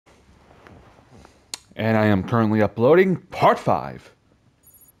And I am currently uploading part 5.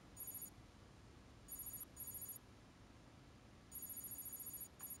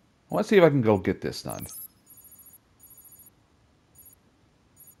 Let's see if I can go get this done.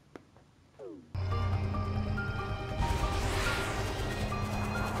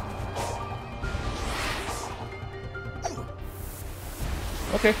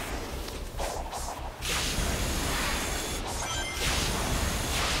 Okay.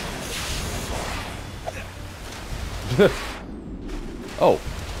 Oh.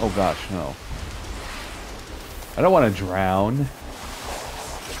 Oh gosh, no. I don't want to drown.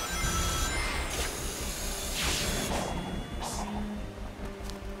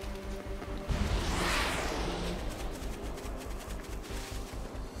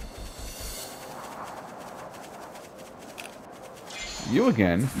 You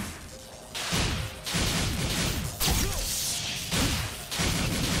again.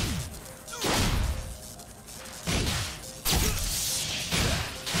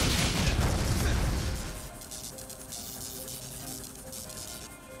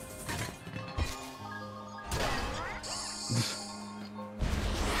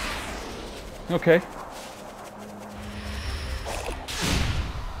 Okay.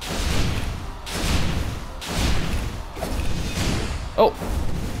 Oh.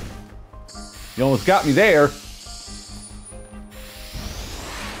 You almost got me there.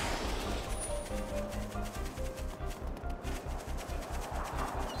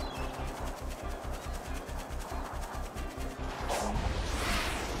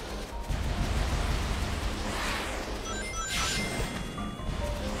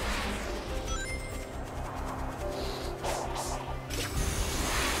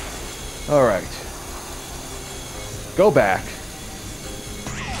 All right. Go back.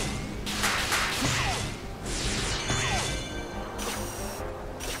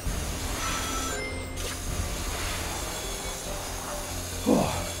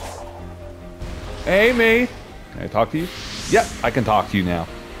 Amy, can I talk to you? Yep, I can talk to you now.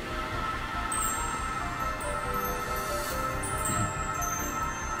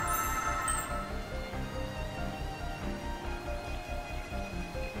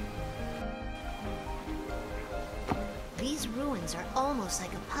 These ruins are almost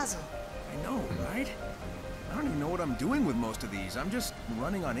like a puzzle. I know, right? I don't even know what I'm doing with most of these. I'm just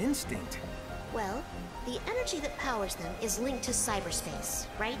running on instinct. Well, the energy that powers them is linked to cyberspace,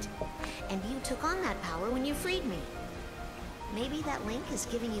 right? And you took on that power when you freed me. Maybe that link is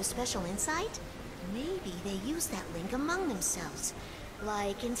giving you special insight? Maybe they use that link among themselves.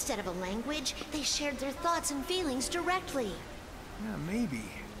 Like, instead of a language, they shared their thoughts and feelings directly. Yeah, maybe.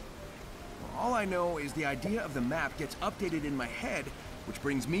 Well, all I know is the idea of the map gets updated in my head, which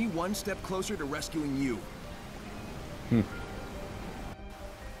brings me one step closer to rescuing you.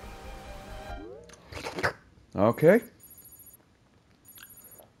 Okay.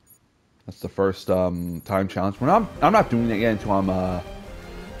 That's the first time challenge. I'm not doing it yet until I'm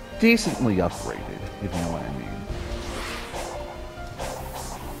decently upgraded, if you know what I mean.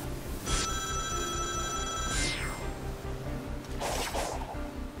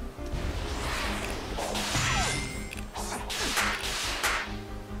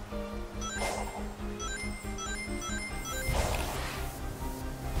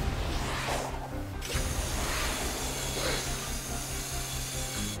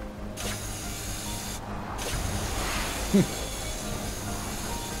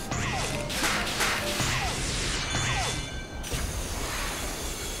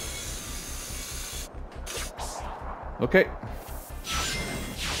 Okay.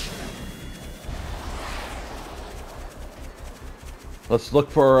 Let's look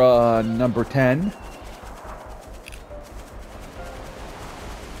for number 10.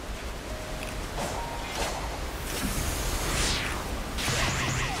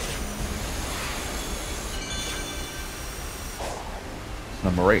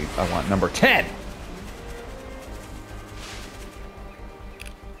 Number 8. I want number 10.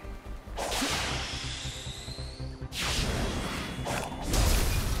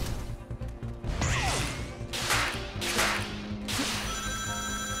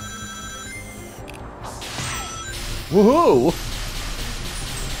 Woohoo!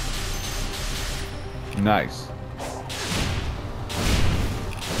 Nice.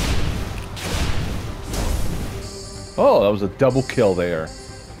 Oh, that was a double kill there.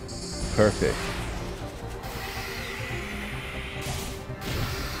 Perfect.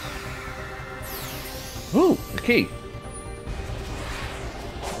 Ooh, a key.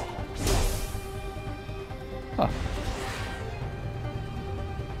 Huh.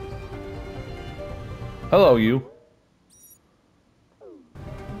 Hello, you.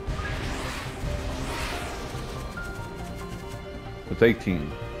 It's 18.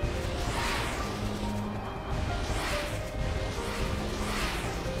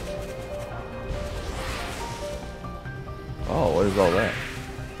 Oh, what is all that?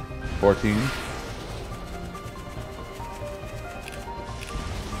 14.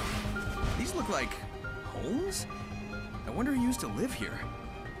 These look like homes? I wonder who used to live here.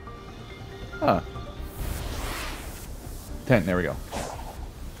 Huh. 10, there we go.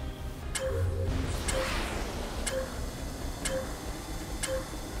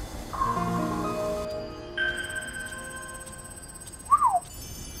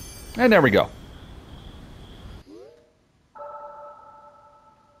 And there we go.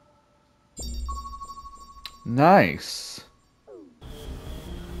 Nice.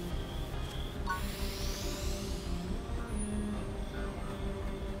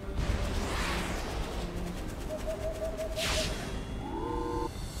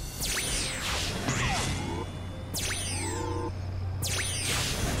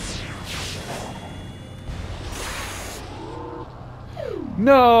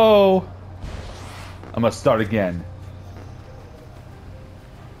 No! I must start again.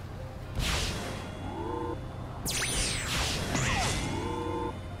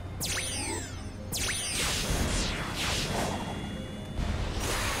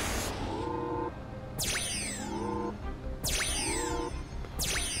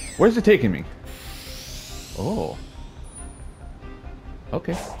 Where's it taking me? Oh.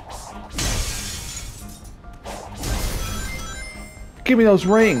 Okay. Give me those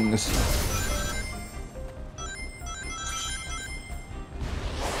rings.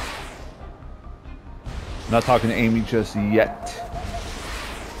 Not talking to Amy just yet.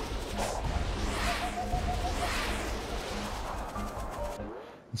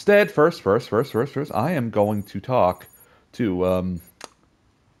 Instead, first, I am going to talk to,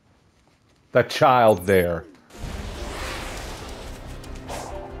 that child there.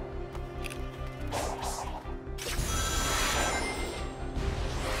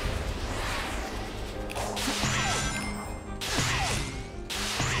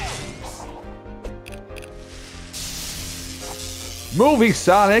 Movie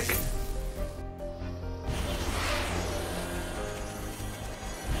Sonic!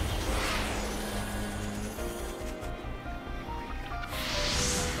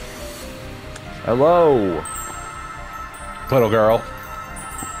 Hello, little girl.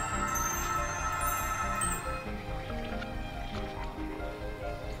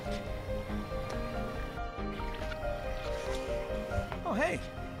 Oh, hey.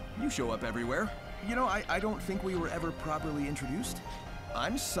 You show up everywhere. You know, I don't think we were ever properly introduced.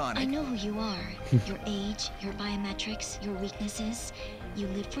 I'm Sonic. I know who you are. Your age, your biometrics, your weaknesses. You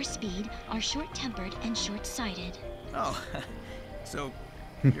live for speed, are short-tempered and short-sighted. Oh, so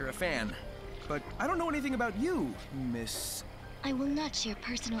you're a fan. But I don't know anything about you, Miss... I will not share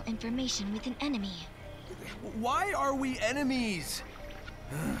personal information with an enemy. Why are we enemies?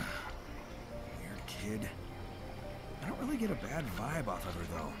 Weird kid. I don't really get a bad vibe off of her,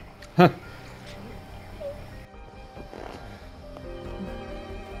 though. Huh.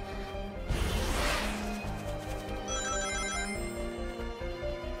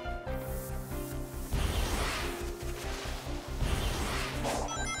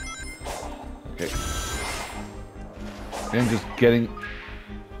 Okay. And just getting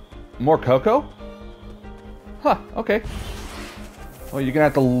more cocoa? Huh, okay. Well, you're gonna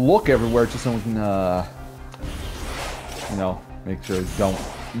have to look everywhere just so we can, you know, make sure you don't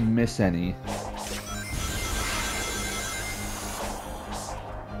miss any.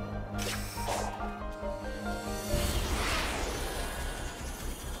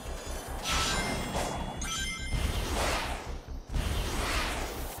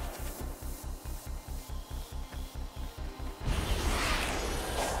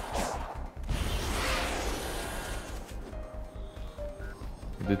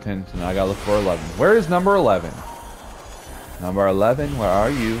 We did 10, so now I gotta look for 11. Where is number 11? Number 11, where are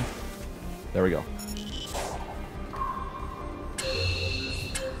you? There we go.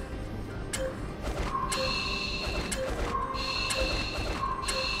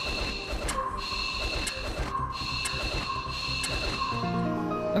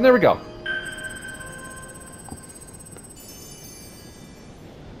 And there we go.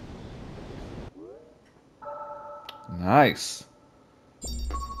 Nice.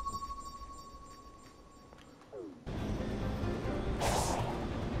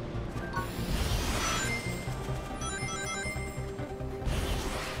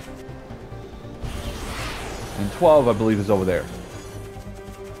 And 12, I believe, is over there.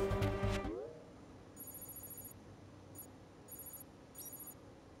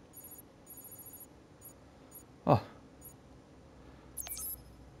 Oh.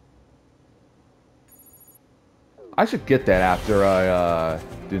 I should get that after I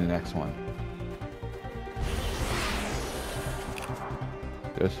do the next one.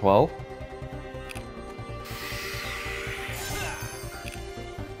 There's 12.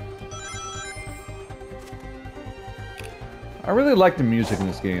 I really like the music in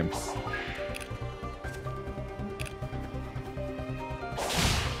this game.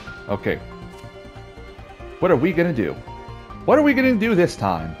 Okay. What are we gonna do? What are we gonna do this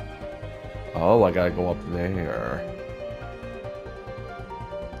time? Oh, I gotta go up there.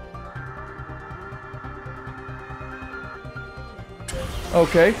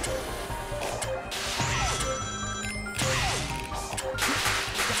 Okay.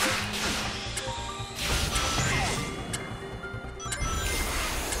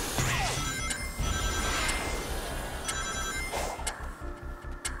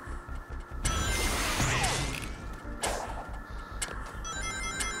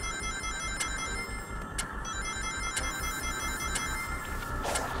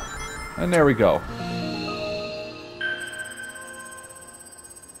 And there we go.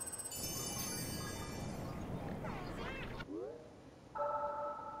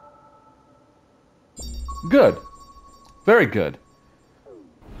 Good. Very good.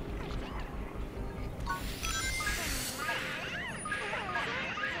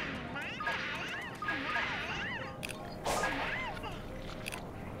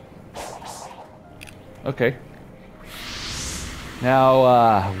 Okay.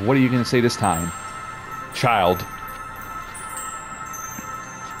 Now, what are you going to say this time? Child.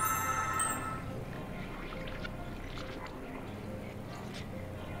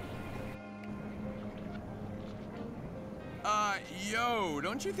 Yo,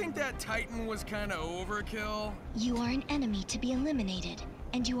 don't you think that Titan was kinda overkill? You are an enemy to be eliminated,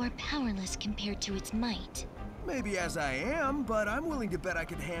 and you are powerless compared to its might. Maybe as I am, but I'm willing to bet I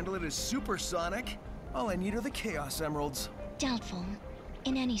could handle it as supersonic. All I need are the Chaos Emeralds. Doubtful.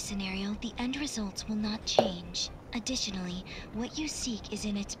 In any scenario, the end results will not change. Additionally, what you seek is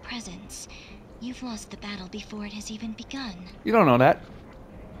in its presence. You've lost the battle before it has even begun. You don't know that.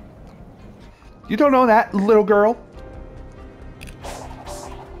 You don't know that, little girl.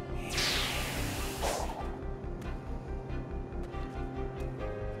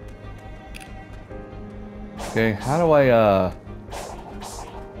 Okay, how do I,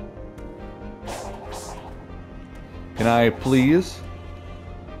 Can I please?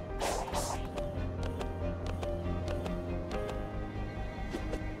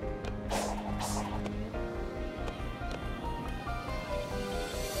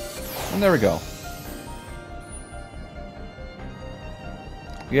 And there we go.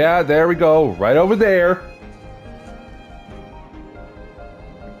 Yeah, there we go. Right over there.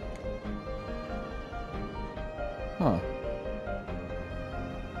 Huh.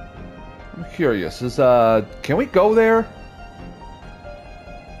 I'm curious. Can we go there?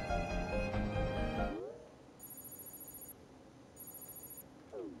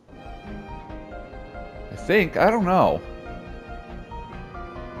 I think. I don't know.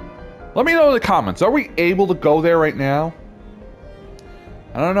 Let me know in the comments. Are we able to go there right now?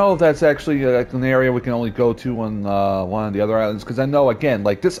 I don't know if that's actually like an area we can only go to on one of the other islands. Because I know, again,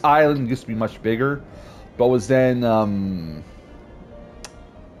 like this island used to be much bigger. But was then,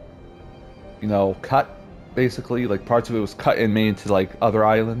 you know, cut, basically. Like, parts of it was cut and made into, like, other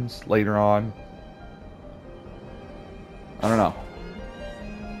islands later on. I don't know.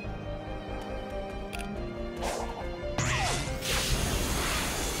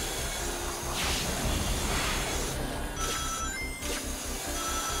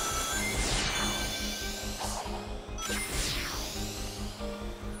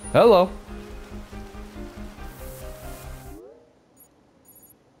 Hello.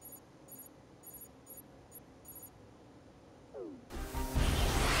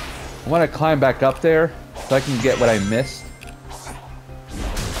 I want to climb back up there so I can get what I missed.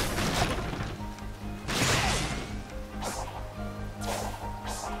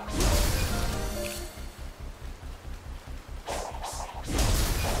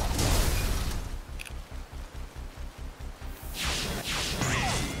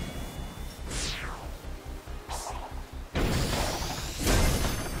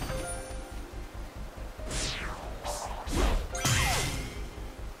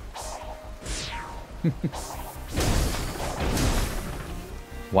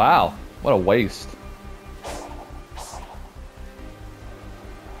 Wow, what a waste.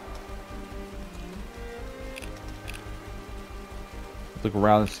 Look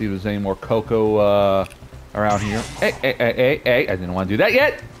around and see if there's any more cocoa around here. Hey, hey, hey, hey, hey, I didn't want to do that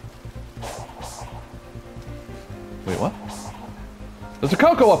yet! Wait, what? There's a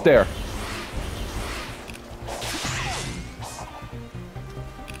cocoa up there!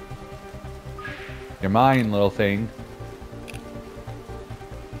 You're mine, little thing.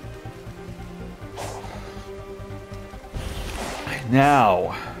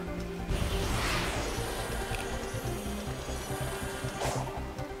 Now.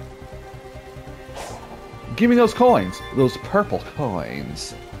 Give me those coins. Those purple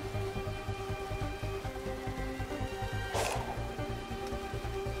coins.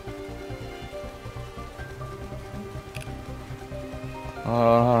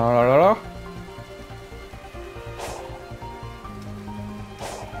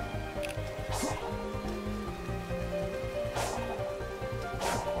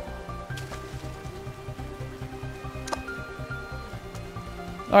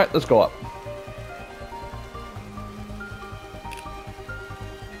 Alright, let's go up.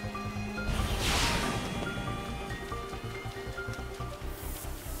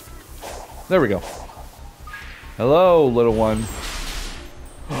 There we go. Hello, little one.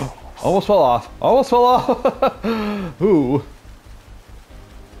 Almost fell off. Almost fell off. Ooh.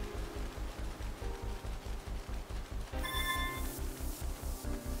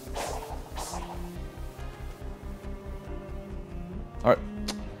 All right.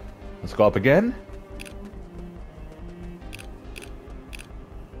 Let's go up again.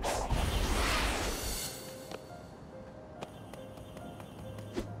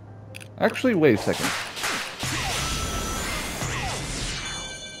 Actually, wait a second.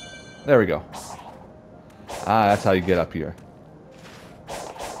 There we go. Ah, that's how you get up here.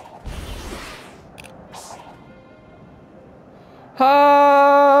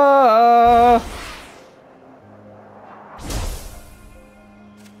 Ha!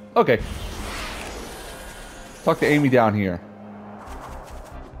 Okay. Talk to Amy down here.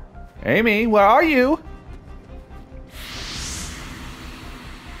 Amy, where are you?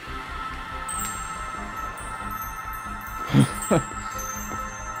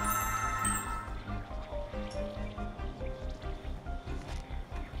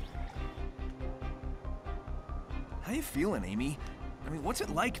 How you feeling, Amy? I mean, what's it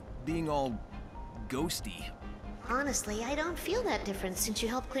like being all ghosty? Honestly, I don't feel that different since you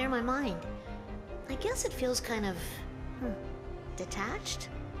helped clear my mind. I guess it feels kind of... detached?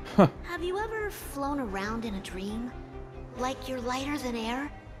 Have you ever flown around in a dream? Like you're lighter than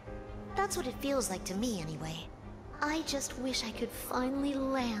air? That's what it feels like to me, anyway. I just wish I could finally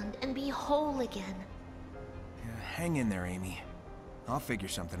land and be whole again. Yeah, hang in there, Amy. I'll figure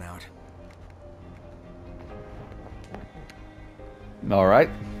something out. All right.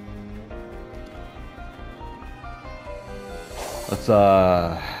 Let's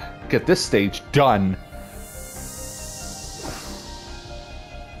get this stage done.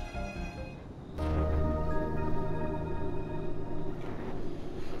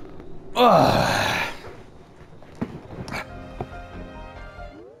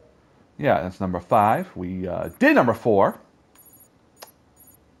 Yeah, that's number 5. We did number 4.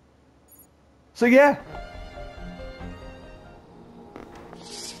 So yeah.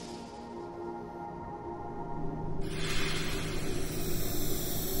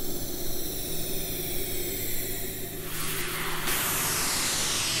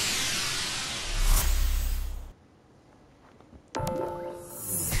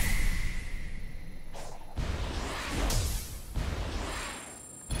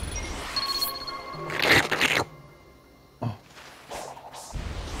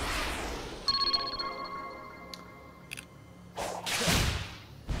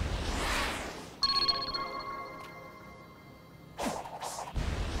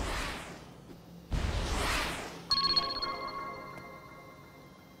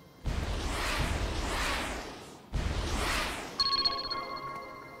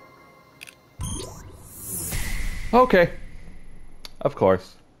 Okay. Of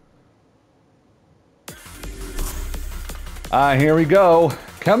course. Here we go.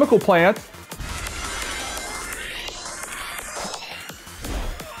 Chemical plant.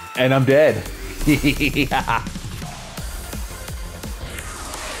 And I'm dead.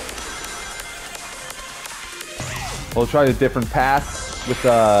 We'll try the different paths with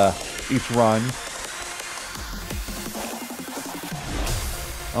each run.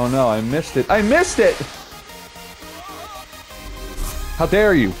 Oh no, I missed it. I missed it! How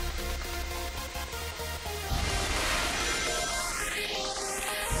dare you?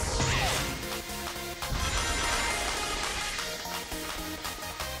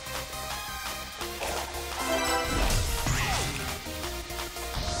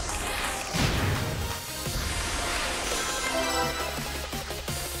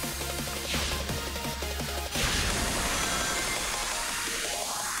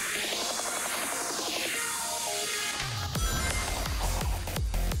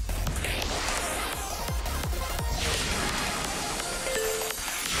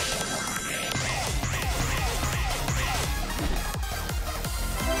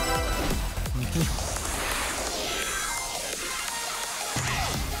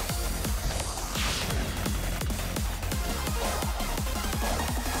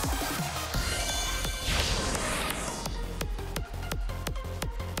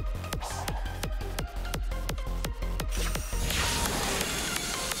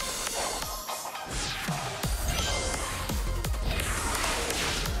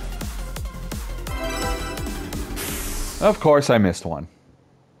 Of course, I missed one.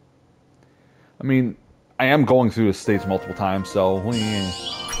 I mean, I am going through the stage multiple times, so...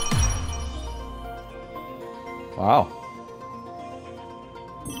 Wow.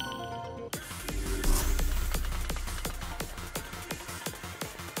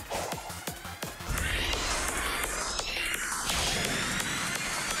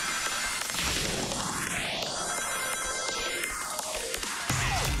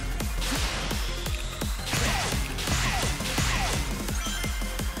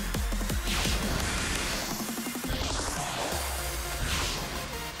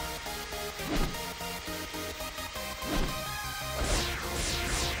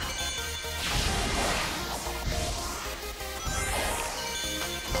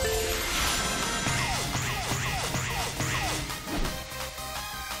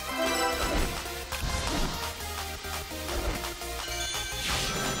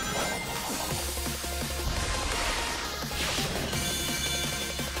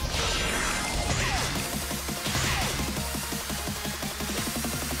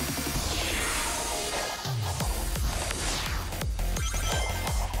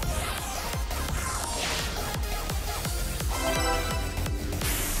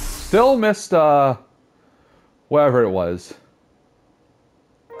 Still missed, whatever it was.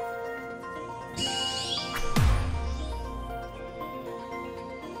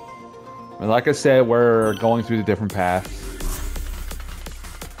 And like I said, we're going through the different paths.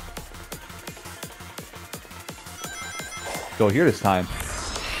 Go here this time.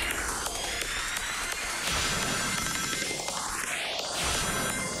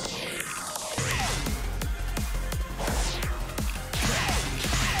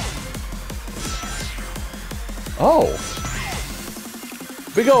 Oh!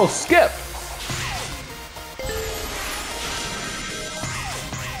 Big ol' skip!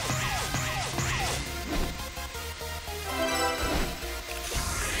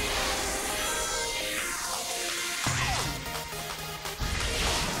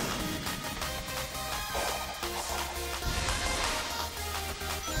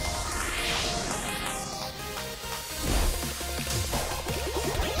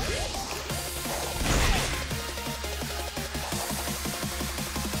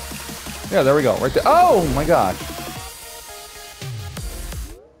 Yeah, there we go. Right there. Oh my god.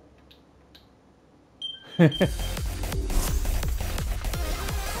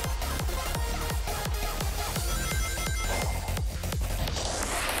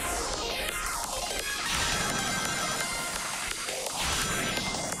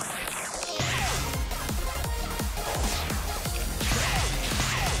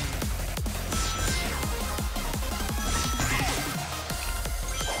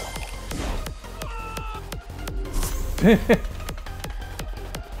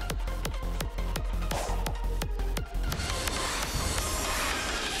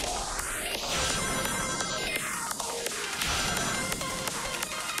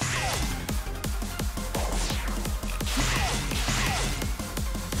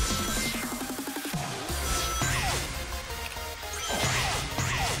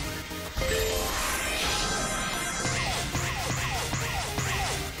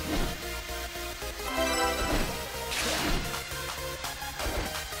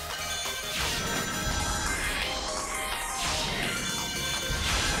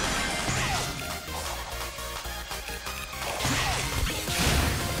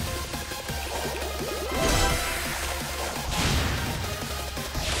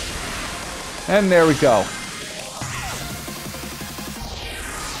 And there we go.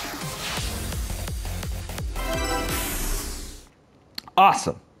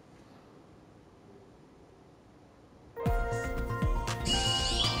 Awesome.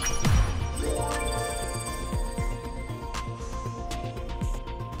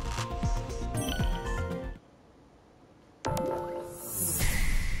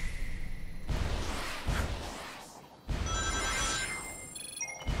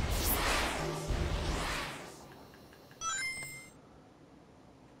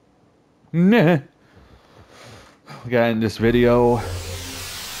 Nah. We gotta end this video.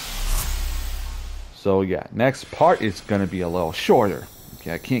 So yeah, next part is gonna be a little shorter.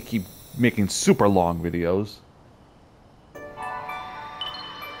 Okay, I can't keep making super long videos.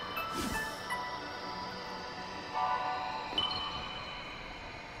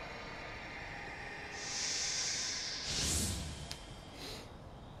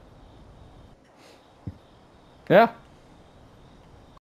 Yeah.